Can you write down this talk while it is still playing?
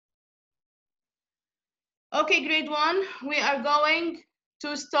Okay, grade 1, we are going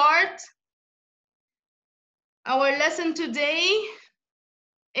to start our lesson today.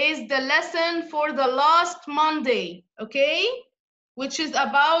 Is the lesson for the last Monday, okay, which is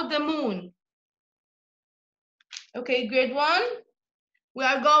about the moon. Okay, grade 1, we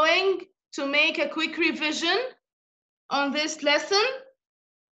are going to make a quick revision on this lesson.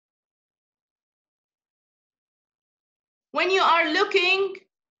 When you are looking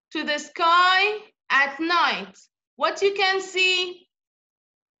to the sky at night, what you can see?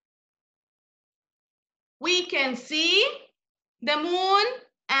 We can see the moon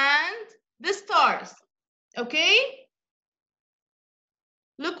and the stars, okay?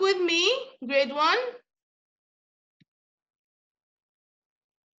 Look with me, grade 1.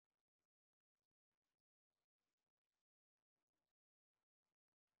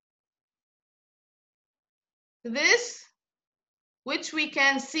 This, which we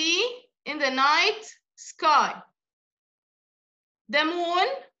can see in the night sky, the moon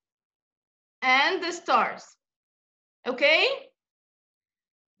and the stars, okay?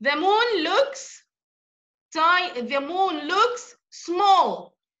 The moon looks tiny, the moon looks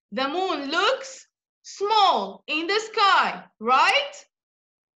small. The moon looks small in the sky, right?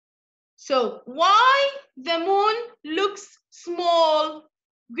 So why the moon looks small?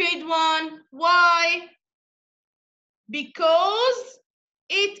 Grade 1, why? Because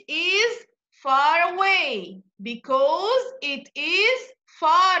it is far away. Because it is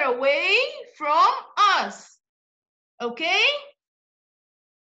far away from us. Okay?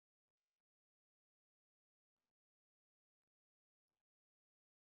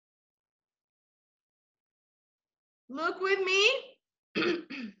 Look with me.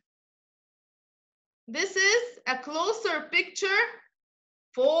 This is a closer picture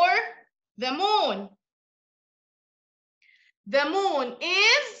for the moon. The moon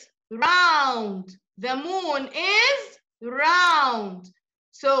is round. The moon is round.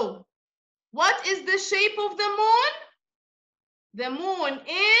 So, what is the shape of the moon? The moon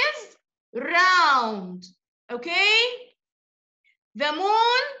is round. Okay? The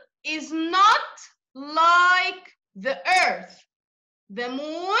moon is not like the earth. The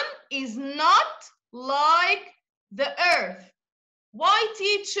moon is not like the earth. Why,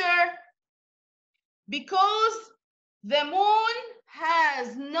 teacher? Because the moon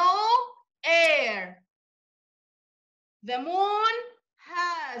has no air. The moon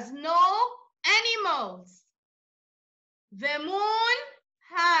has no animals. The moon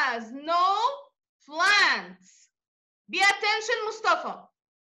has no plants. Be attention, Mustafa.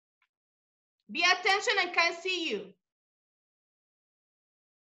 Be attention, I can see you.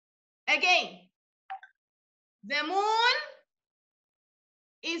 Again, the moon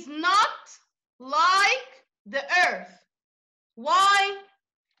is not like the earth. Why?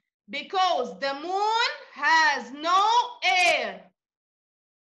 Because the moon has no air,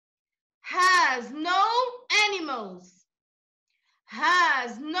 has no animals,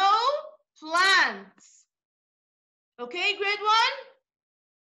 has no plants. Okay, grade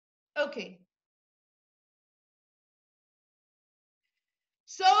 1? Okay.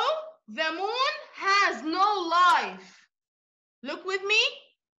 So the moon has no life. Look with me.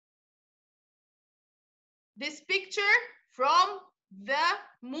 This picture from the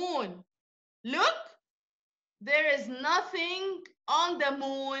moon. Look, there is nothing on the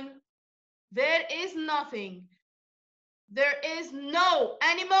moon. There is nothing. There is no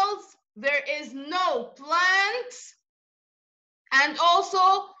animals. There is no plants. And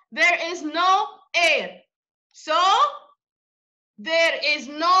also there is no air. So there is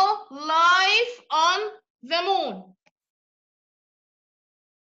no life on the moon.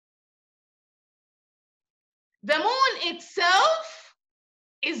 The moon itself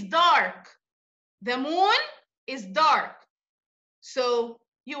is dark. The moon is dark. So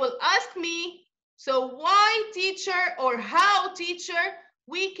you will ask me, so why, teacher, or how, teacher,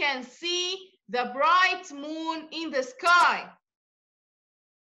 we can see the bright moon in the sky?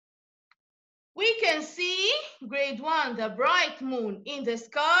 We can see, grade 1, the bright moon in the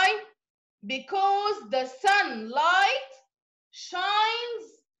sky because the sunlight shines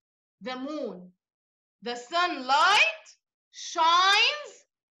the moon. The sunlight shines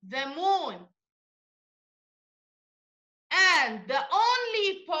the moon. And the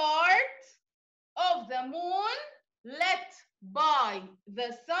only part of the moon lit by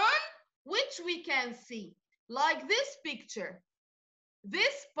the sun, which we can see, like this picture.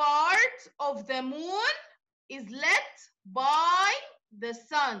 This part of the moon is lit by the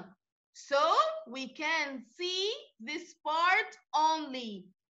sun. So we can see this part only.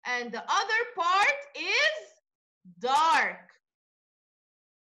 And the other part is dark.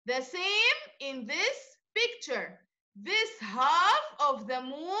 The same in this picture, this half of the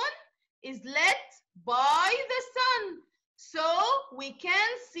moon is lit by the sun. So we can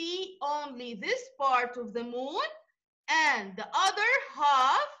see only this part of the moon, and the other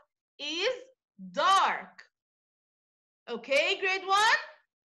half is dark. Okay, grade 1?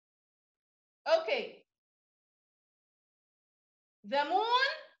 Okay. The moon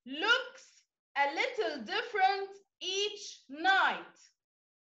looks a little different each night.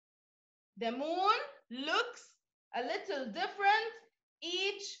 The moon looks a little different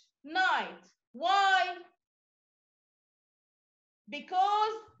each night. Why?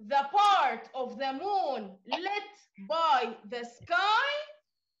 Because the part of the moon lit by the sky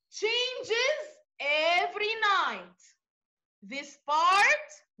changes every night. This part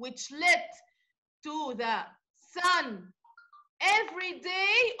which lit to the sun every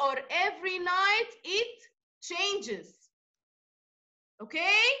day or every night, it changes.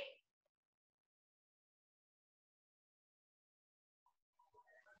 Okay?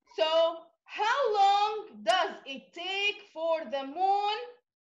 So how long does it take for the moon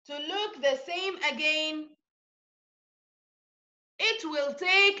to look the same again? It will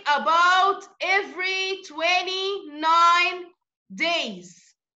take about every 29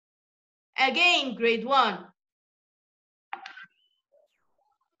 days. Again, grade 1.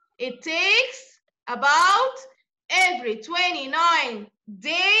 It takes about every 29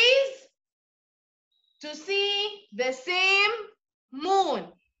 days to see the same moon.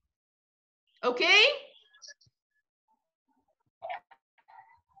 Okay?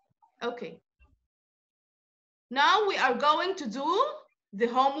 Okay. Now we are going to do the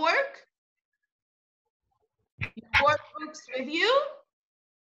homework. Your workbooks with you.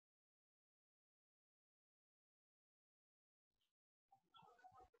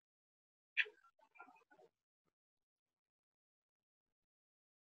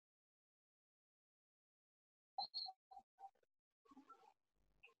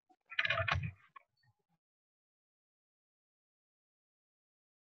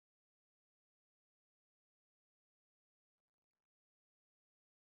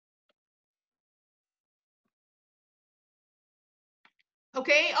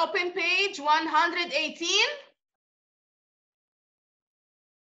 Okay, open page 118.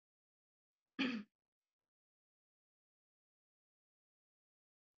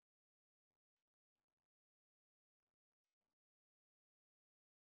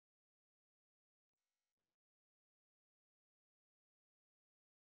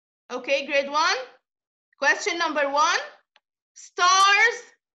 Okay, grade 1. Question number 1. Stars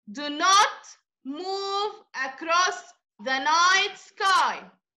do not move across the night sky.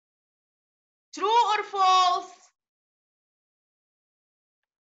 True or false?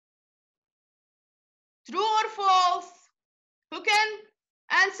 True or false? Who can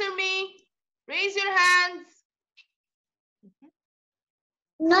answer me? Raise your hands.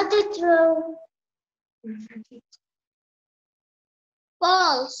 Not true.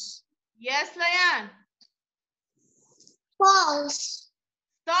 False. Yes, Layan. False.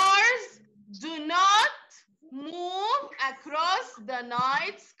 Stars do not move across the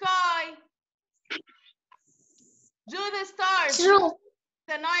night sky. Do the stars True. move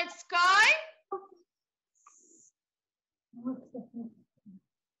the night sky?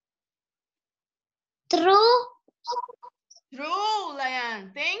 True. True,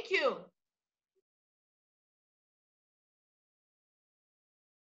 Layan. Thank you.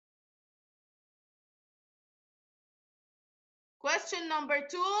 Question number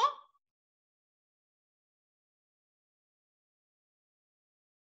 2.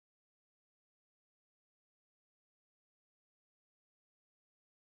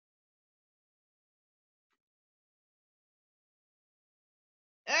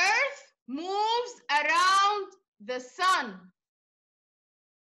 Earth moves around the sun.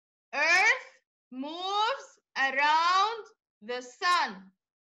 Earth moves around the sun.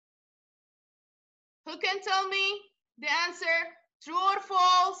 Who can tell me the answer? True or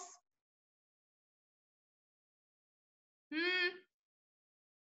false?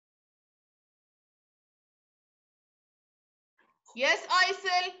 Yes,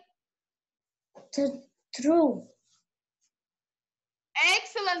 Aysel. True.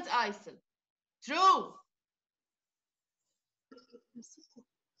 Excellent, Aysel. True.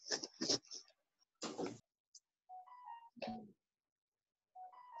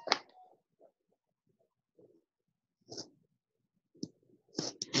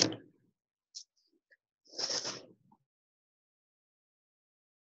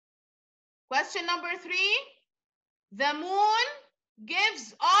 Question number 3. The moon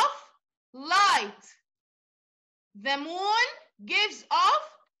gives off light. The moon gives off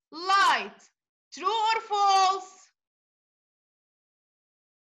light. True or false?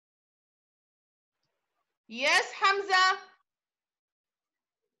 Yes, Hamza.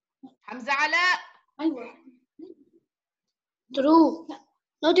 Hamza Ala. True.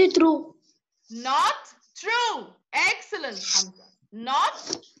 Not true. Not true. Excellent, Hamza.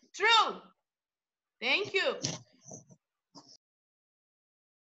 Not true. Thank you.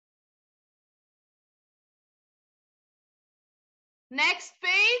 Next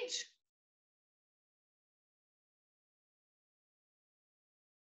page.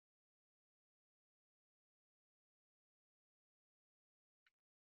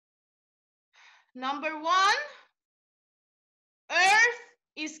 Number 1. Earth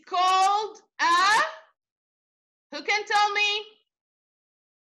is called a. Who can tell me?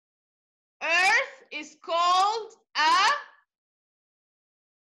 Earth is called a.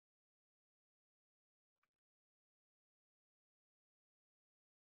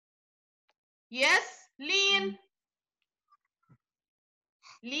 Yes, Lean.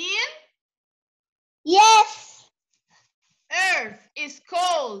 Lean. Yes. Earth is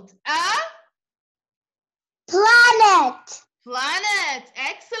called a. Planet. Planet.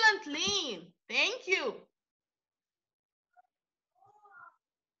 Excellent, Lean. Thank you.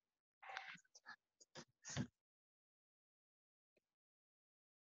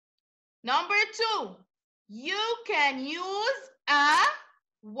 Number 2. You can use a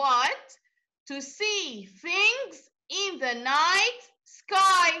what to see things in the night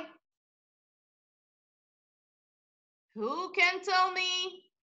sky. Who can tell me?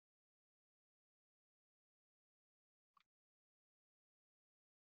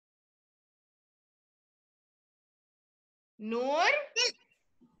 Noor?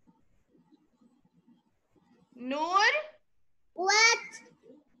 Noor? What?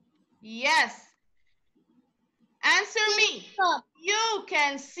 Yes. Answer me. Telescope.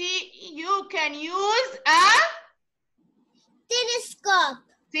 You can use a Telescope.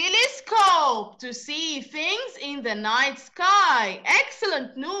 telescope to see things in the night sky.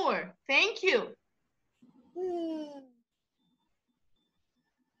 Excellent, Noor. Thank you.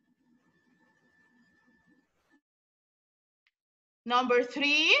 Number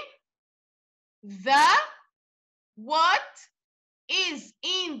 3. The what is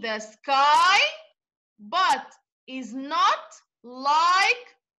in the sky but is not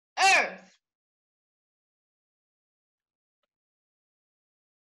like Earth.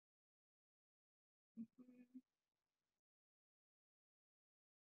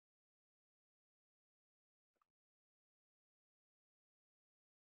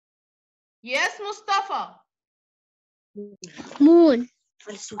 Yes, Mustafa. Moon.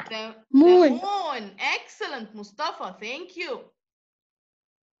 The Moon. moon. Excellent, Mustafa. Thank you.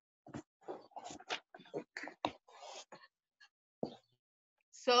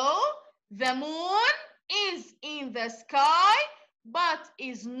 So, the moon is in the sky, but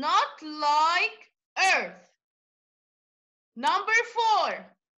is not like Earth. Number 4.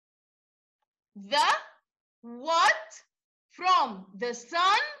 The what from the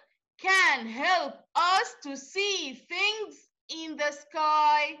sun can help us to see things in the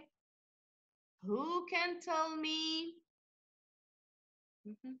sky. Who can tell me?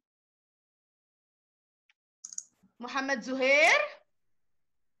 Muhammad Zuhair?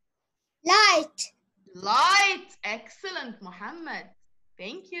 Light. Light. Excellent, Muhammad.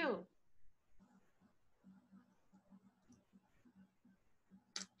 Thank you.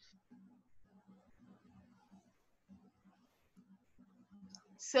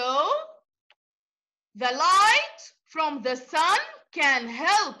 So, the light from the sun can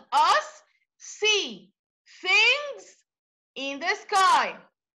help us see things in the sky.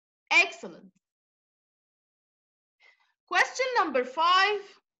 Excellent. Question number 5.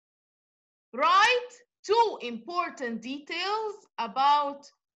 Write 2 important details about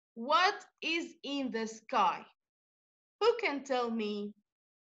what is in the sky. Who can tell me?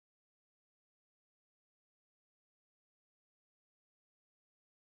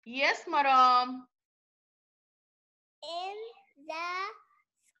 Yes, Maram. In the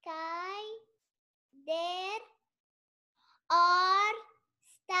sky there are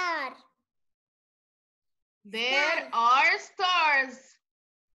stars. There are stars.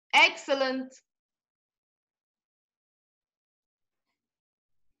 Excellent.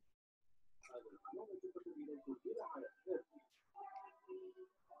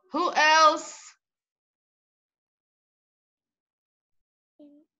 Who else?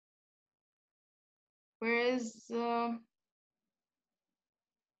 Where is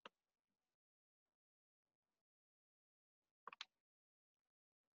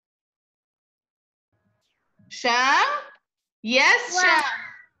Sham? Yes, Wow. Sham.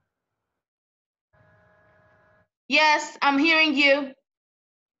 Yes, I'm hearing you.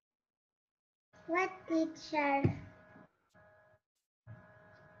 What, teacher?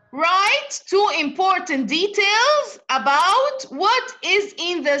 Write 2 important details about what is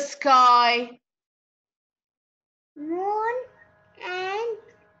in the sky. Moon and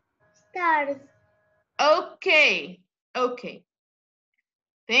stars. Okay, okay.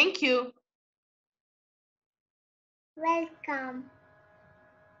 Thank you. Welcome.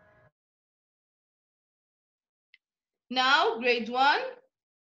 Now, grade 1,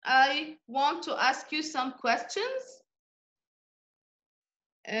 I want to ask you some questions.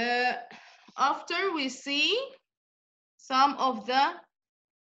 After we see some of the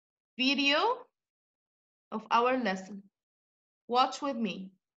video of our lesson. Watch with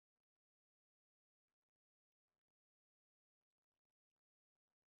me.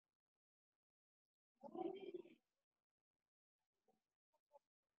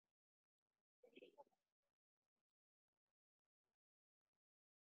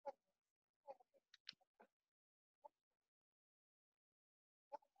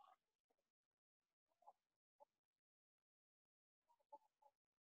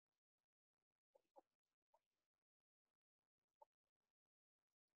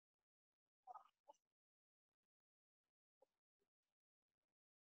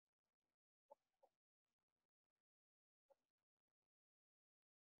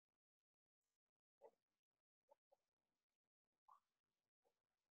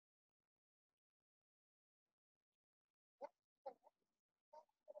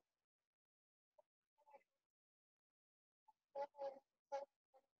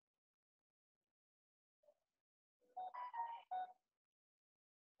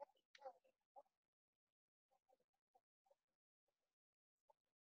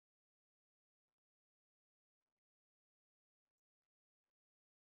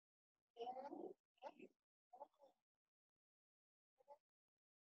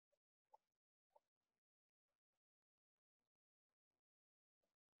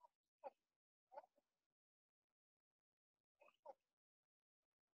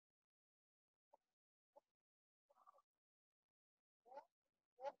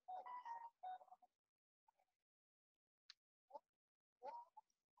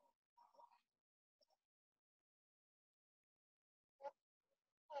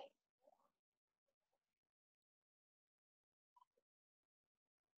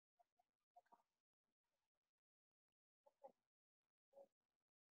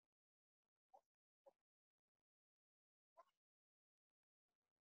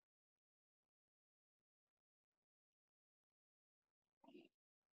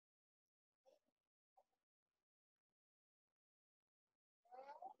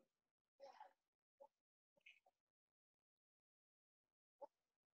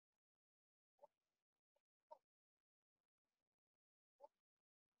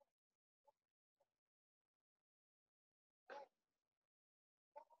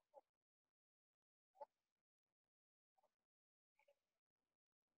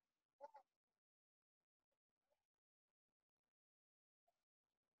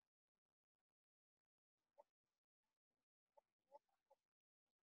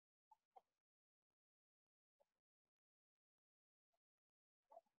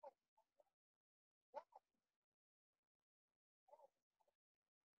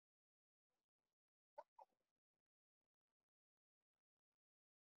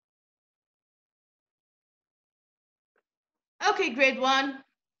 Okay, grade 1.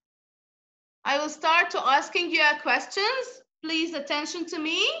 I will start to asking you questions. Please attention to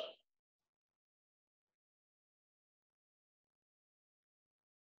me.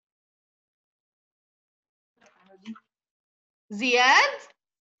 Ziad?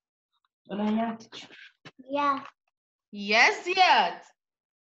 Yeah. Yes, Ziad.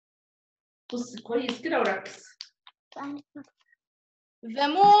 بص كويس كده وركز. The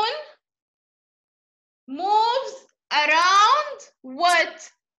moon moves around what?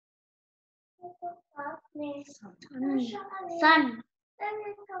 Sun.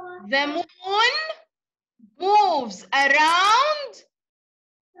 The moon moves around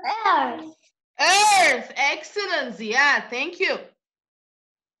Earth. Earth. Excellent, Ziad. Thank you.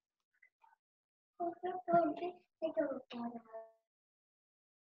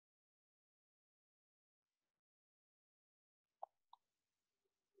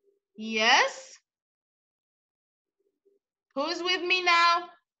 Yes? Who's with me now?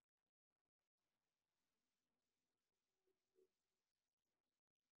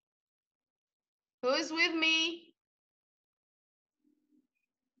 Who's with me?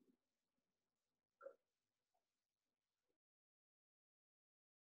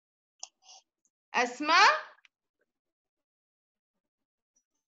 Asma?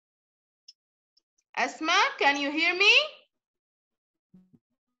 Asma, can you hear me?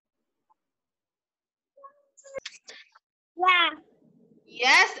 Yeah.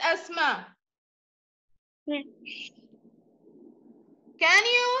 Yes, Asma. Can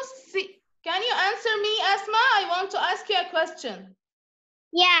you answer me, Asma? I want to ask you a question.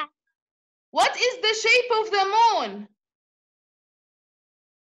 Yeah. What is the shape of the moon?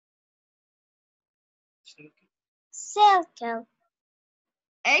 Circle.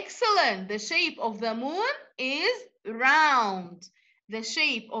 Excellent. The shape of the moon is round. The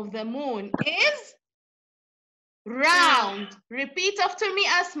shape of the moon is round. Repeat after me,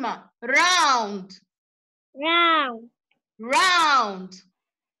 Asma. Round. Round. Round.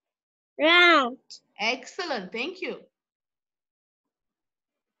 Round. Excellent. Thank you.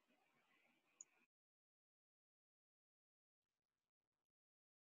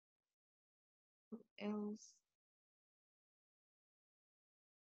 Who else?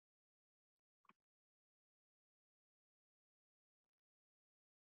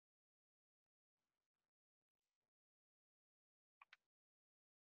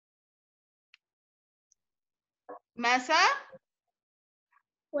 Masa?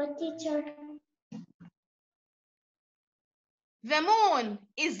 What, teacher? The moon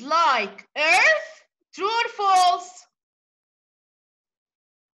is like Earth. True or false?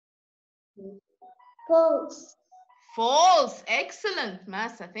 False. False. Excellent,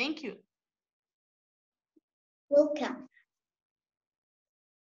 Masa. Thank you. Welcome.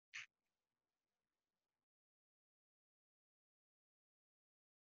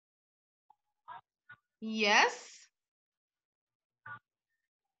 Yes.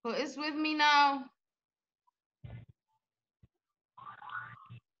 Who is with me now?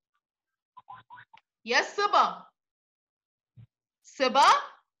 Yes, Siba. Siba?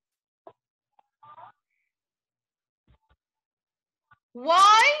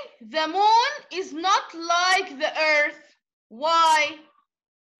 Why the moon is not like the Earth? Why?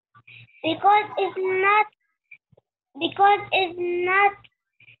 Because it's not.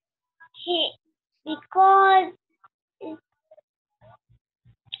 He. Because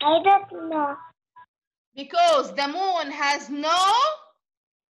I don't know. Because the moon has no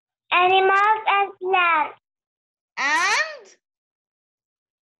Animals and plants. and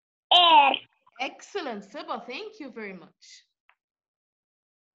Air. excellent, Siba. Thank you very much.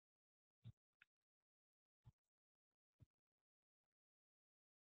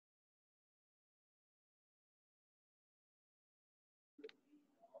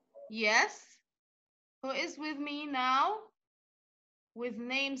 Yes. Who is with me now? With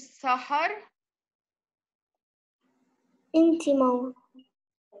name Sahar? Inti mama.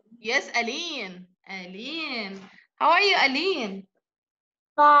 Yes, Aline. Aline. How are you, Aline?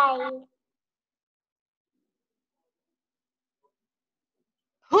 Five.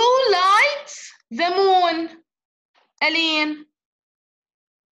 Who lights the moon? Aline.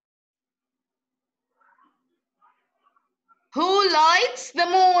 Who lights the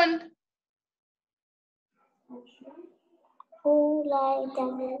moon? Who light the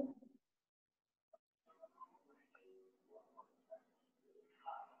moon?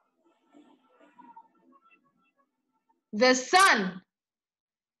 The sun.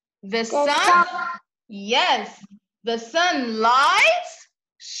 The The sun? sun. Yes. The sun lights,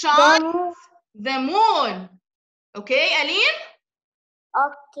 The shines moon. the moon. Okay, Aline?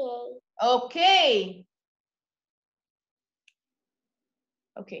 Okay. Okay.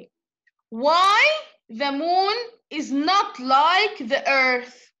 Okay. Why the moon is not like the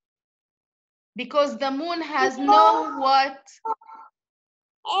earth? Because the moon has no what?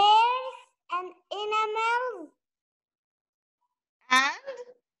 Earth and animals. And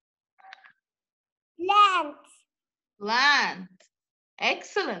Plants. land.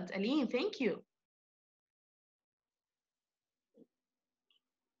 Excellent, Aline. Thank you.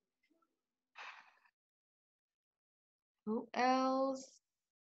 Who else?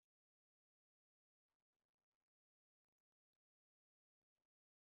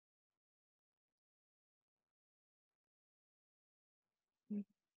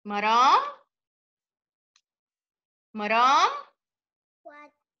 Maram? Maram?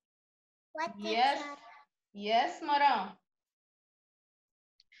 What? What? Yes. Teacher? Yes, Maram.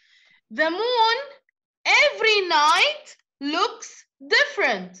 The moon every night looks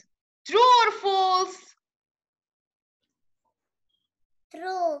different. True or false?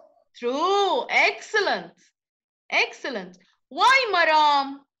 True. True. Excellent. Excellent. Why,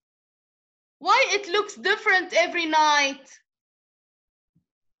 Maram? Why it looks different every night?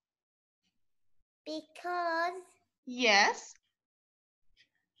 Because Yes.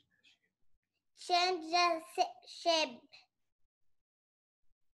 change the shape.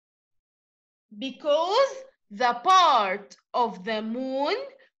 Because the part of the moon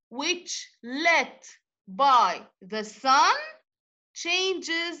which lit by the sun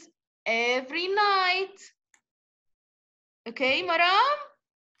changes every night. Okay, Maram?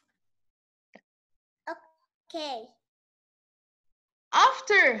 Okay.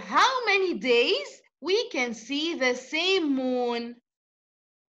 After how many days we can see the same moon?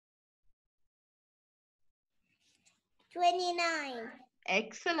 29.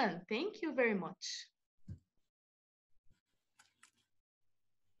 Excellent. Thank you very much.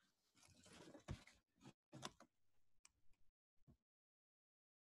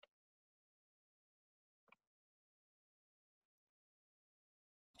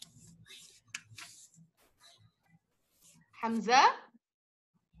 Hamza?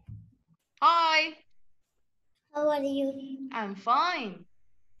 Hi. How are you? I'm fine.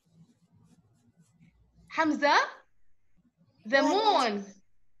 Hamza, the moon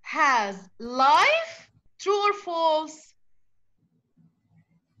has life, true or false?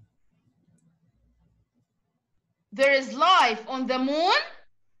 There is life on the moon?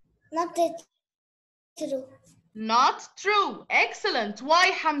 Not true. Not true. Excellent. Why,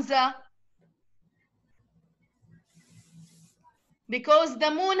 Hamza? Because the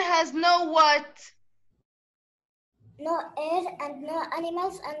moon has no what? No air and no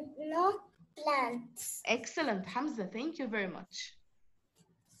animals and no plants. Excellent, Hamza. Thank you very much.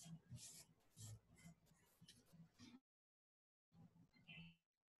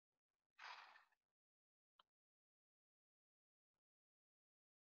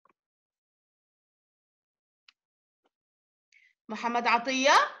 Muhammad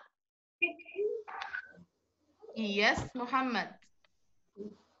Atiyah? Yes, Muhammad.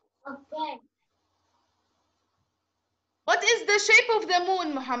 Okay. What is the shape of the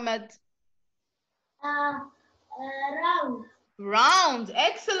moon, Muhammad? Round. Round.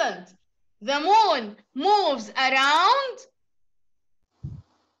 Excellent. The moon moves around.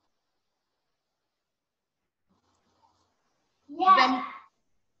 Yeah.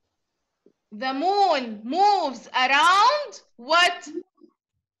 The moon moves around what?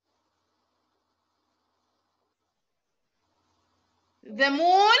 The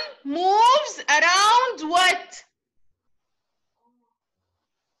moon moves around what?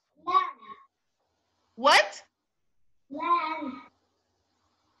 Land. What? Land.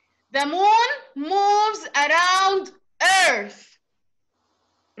 The moon moves around Earth.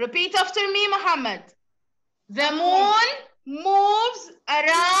 Repeat after me, Muhammad. The moon moves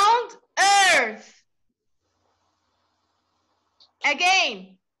around Earth.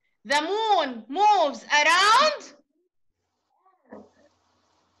 Again. The moon moves around?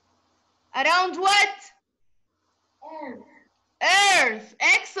 Around what? Earth. Earth.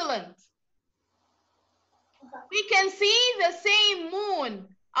 Excellent. We can see the same moon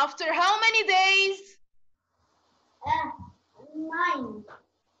after how many days? 9.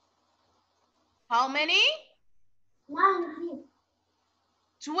 How many? 9.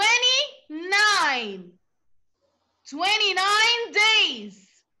 29. 29 days.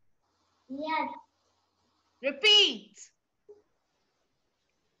 Yes. Repeat.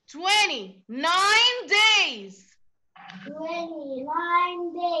 29 days.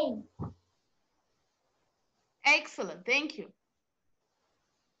 29 days. Excellent. Thank you.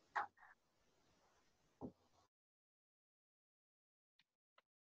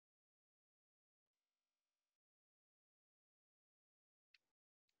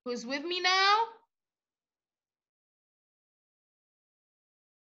 Who's with me now?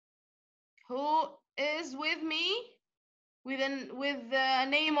 Who is with me with the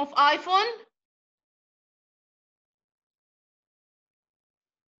name of iPhone?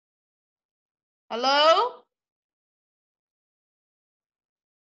 Hello?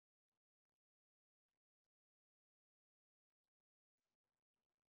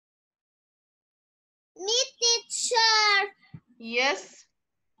 Me, teacher. Yes.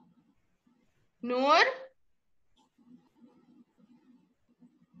 Noor?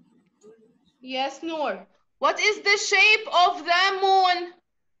 Yes, Noor. What is the shape of the moon?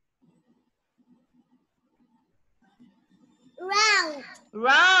 Round.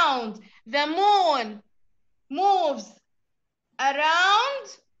 Round. The moon moves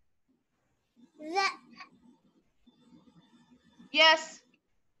around? Yes.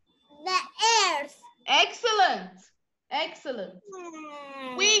 The earth. Excellent. Excellent.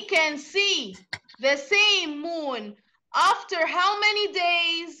 We can see the same moon after how many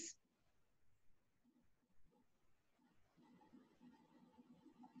days?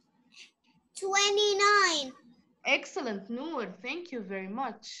 29. Excellent, Noor. Thank you very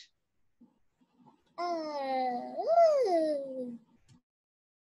much.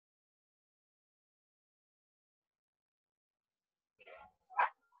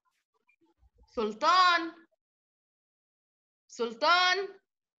 Sultan. Sultan.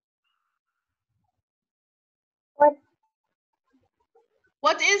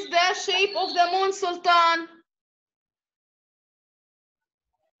 What is the shape of the moon, Sultan?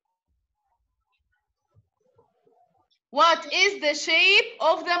 What is the shape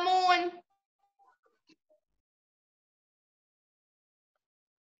of the moon?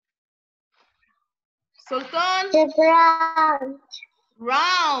 Sultan? Round.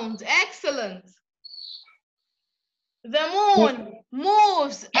 Round. Excellent. The moon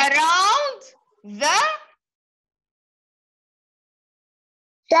moves around the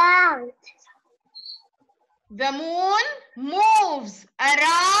Sound. The moon moves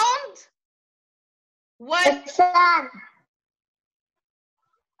around what? The sun.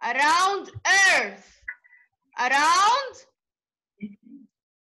 Around Earth. Around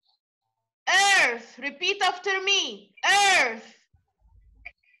Earth. Repeat after me. Earth.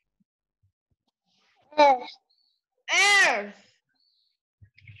 Earth. Earth.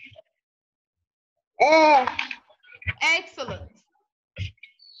 Earth. Excellent.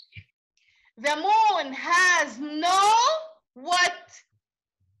 The moon has no what?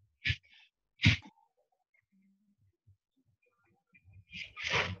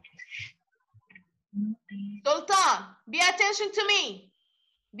 Sultan, be attention to me.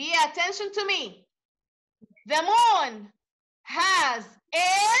 Be attention to me. The moon has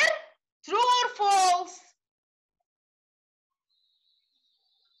air. True or false?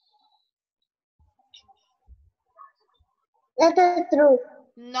 That is true.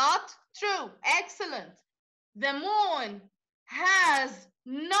 Not true. Excellent. The moon has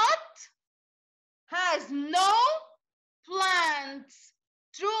no plants.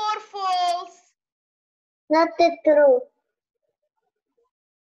 True or false? Not true.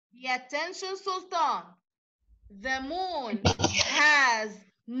 Be attention, Sultan. The moon has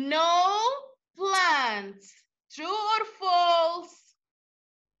no plants. True or false?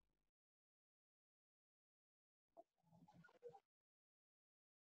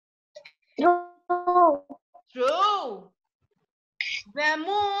 True. True. The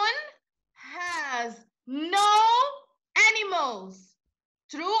moon has no animals.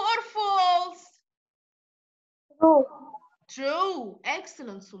 True or false? True. True.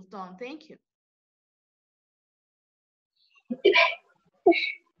 Excellent, Sultan. Thank you.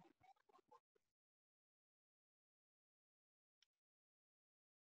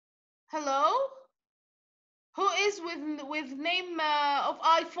 Hello? Who is with name of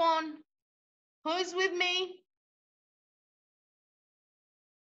iPhone? Who is with me?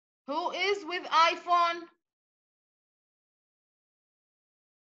 Who is with iPhone?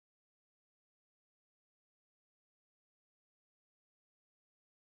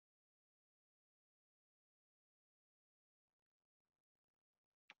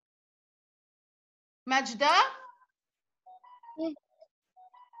 Majda?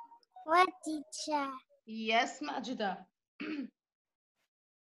 What, teacher? Yes, Majda.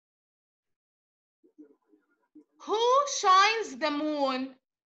 Who shines the moon?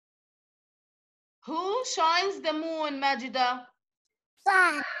 Who shines the moon, Majda?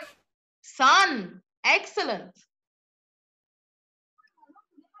 Sun. Sun. Excellent.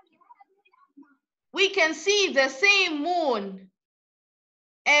 We can see the same moon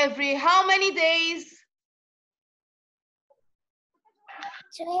every how many days?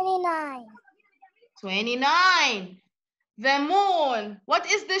 29. 29. The moon. What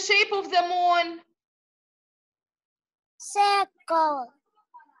is the shape of the moon? Circle.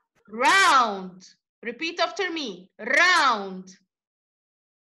 Round. Repeat after me. Round.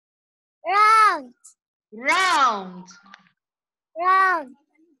 Round. Round. Round.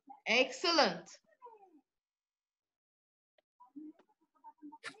 Excellent.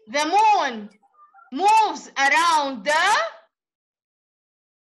 The moon moves around the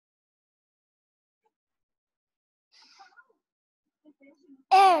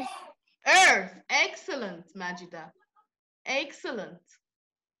Earth. Earth. Excellent, Majida. Excellent.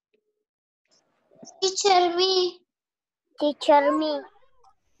 Teacher me. Teacher me.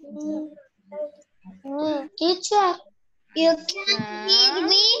 Me. Teacher, you can't hear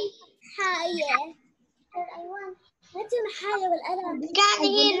me. Higher. You can't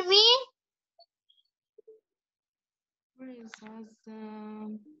hear me. Where is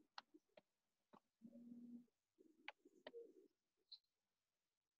Azam?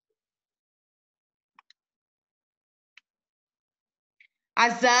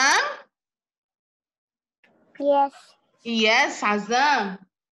 Azam? Yes. Yes, Azam.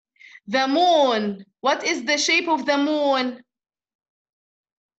 The moon. What is the shape of the moon?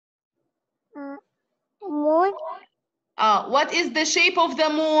 Moon. What is the shape of the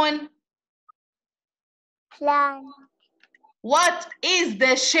moon? Plant. What is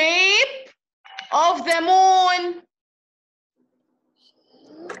the shape of the moon?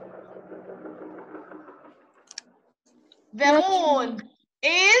 The moon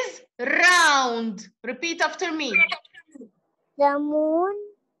is round. Repeat after me. The moon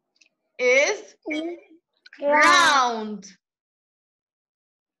Is is round.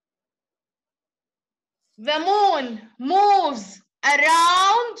 The moon moves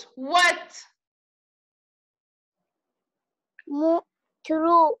around what?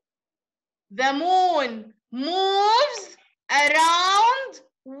 True. The moon moves around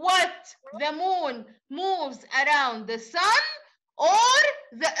what? The moon moves around the sun or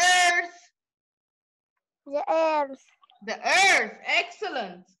the earth? The earth. The earth.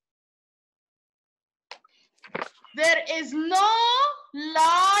 Excellent. There is no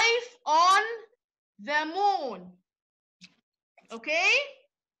life on the moon. Okay?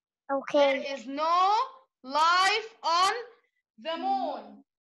 Okay. There is no life on the moon.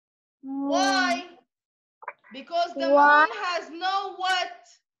 Why? Because the Why? moon has no what?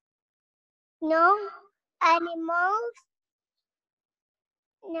 No animals.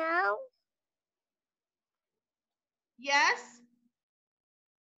 No. Yes?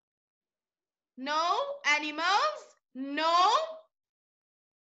 No animals? No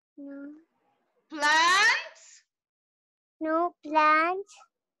No. plants? No plants.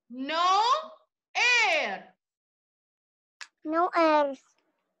 No air? No earth.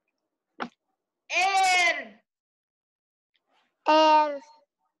 Air. Air.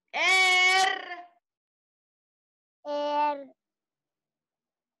 Air. Air.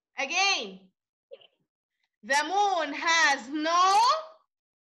 Again. The moon has no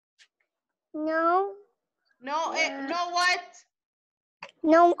what?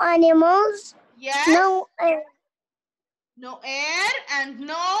 No animals. Yes. No air. No air and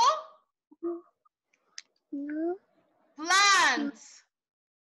no plants.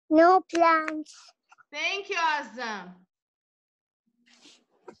 No plants. Thank you, Azam.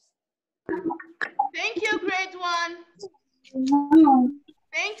 Thank you, grade 1.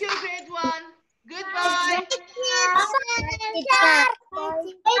 Thank you, grade 1. Goodbye.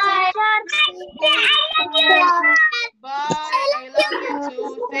 Bye.